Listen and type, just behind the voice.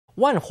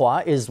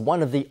Wanhua is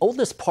one of the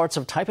oldest parts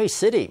of Taipei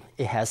City.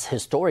 It has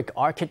historic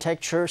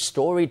architecture,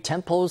 storied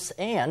temples,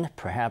 and,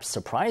 perhaps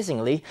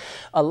surprisingly,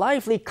 a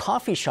lively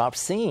coffee shop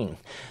scene.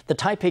 The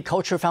Taipei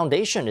Culture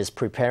Foundation is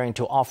preparing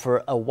to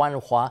offer a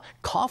Wanhua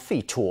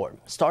coffee tour.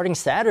 Starting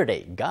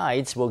Saturday,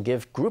 guides will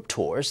give group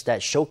tours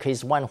that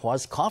showcase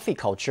Wanhua's coffee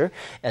culture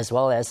as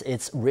well as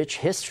its rich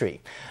history.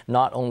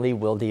 Not only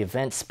will the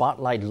event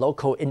spotlight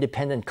local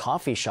independent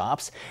coffee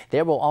shops,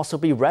 there will also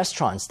be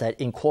restaurants that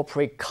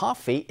incorporate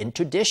coffee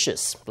into dishes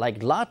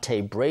like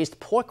latte, braised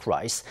pork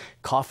rice,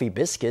 coffee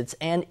biscuits,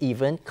 and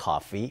even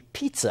coffee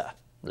pizza.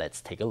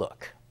 Let's take a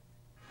look.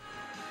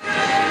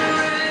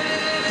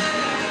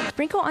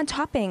 Sprinkle on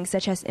toppings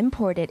such as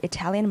imported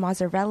Italian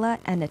mozzarella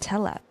and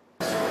Nutella.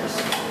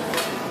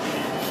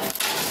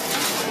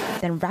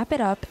 Then wrap it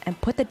up and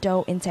put the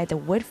dough inside the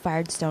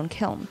wood-fired stone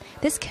kiln.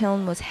 This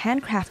kiln was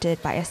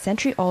handcrafted by a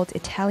century-old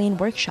Italian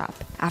workshop.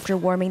 After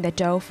warming the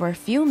dough for a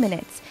few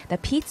minutes, the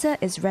pizza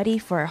is ready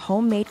for a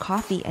homemade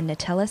coffee and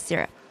Nutella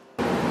syrup.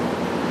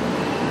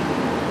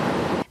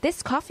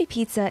 This coffee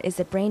pizza is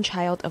the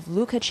brainchild of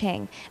Luca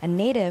Chang, a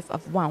native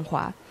of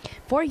Wanhua.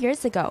 4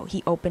 years ago,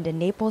 he opened a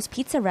Naples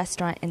pizza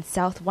restaurant in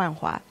South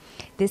Wanhua.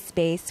 This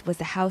space was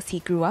the house he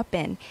grew up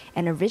in,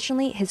 and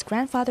originally his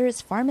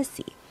grandfather's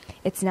pharmacy.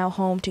 It's now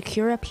home to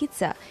Cura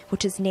Pizza,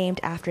 which is named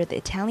after the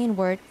Italian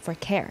word for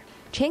care.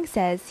 Chang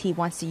says he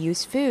wants to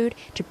use food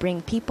to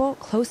bring people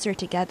closer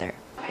together.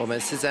 We are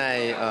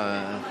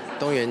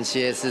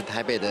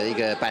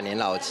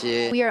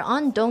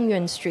on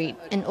Dongyuan Street,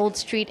 an old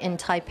street in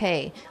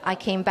Taipei. I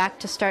came back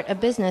to start a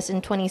business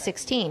in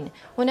 2016.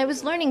 When I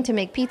was learning to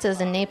make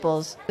pizzas in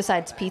Naples,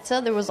 besides pizza,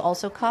 there was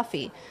also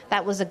coffee.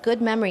 That was a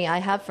good memory I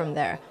have from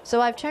there.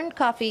 So I've turned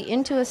coffee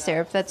into a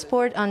syrup that's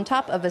poured on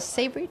top of a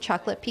savory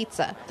chocolate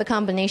pizza. The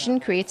combination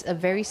creates a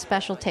very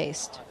special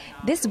taste.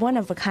 This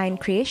one-of-a-kind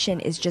creation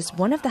is just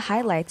one of the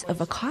highlights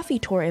of a coffee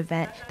tour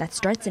event that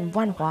starts in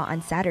Wanhua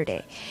on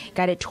Saturday.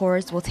 Guided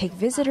tours will take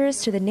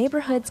visitors to the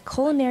neighborhood's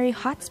culinary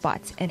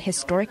hotspots and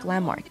historic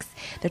landmarks.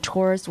 The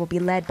tours will be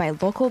led by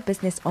local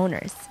business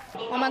owners.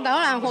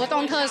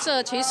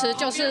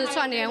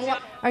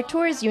 Our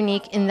tour is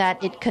unique in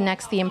that it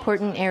connects the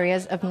important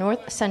areas of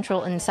North,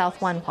 Central, and South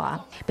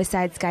Wanhua.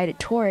 Besides guided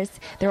tours,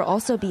 there will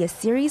also be a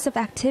series of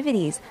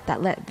activities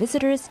that let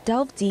visitors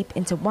delve deep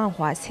into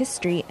Wanhua's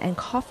history and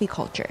coffee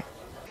culture.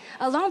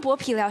 Along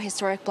Bopi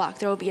Historic Block,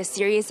 there will be a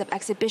series of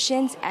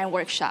exhibitions and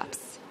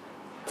workshops.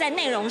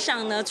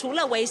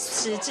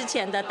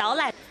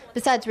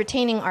 Besides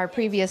retaining our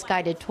previous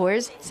guided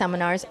tours,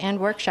 seminars, and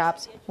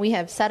workshops, we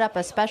have set up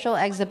a special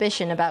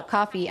exhibition about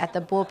coffee at the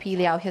Bopi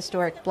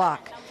Historic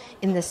Block.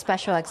 In this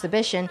special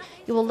exhibition,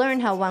 you will learn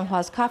how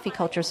Wanhua's coffee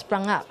culture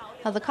sprung up,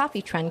 how the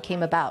coffee trend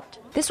came about.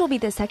 This will be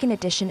the second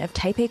edition of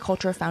Taipei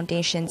Culture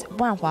Foundation's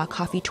Wanhua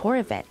Coffee Tour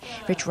event,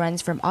 which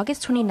runs from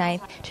August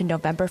 29th to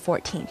November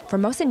 14th.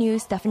 Formosa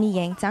News, Stephanie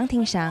Yang, Zhang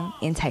Tingxiang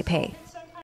in Taipei.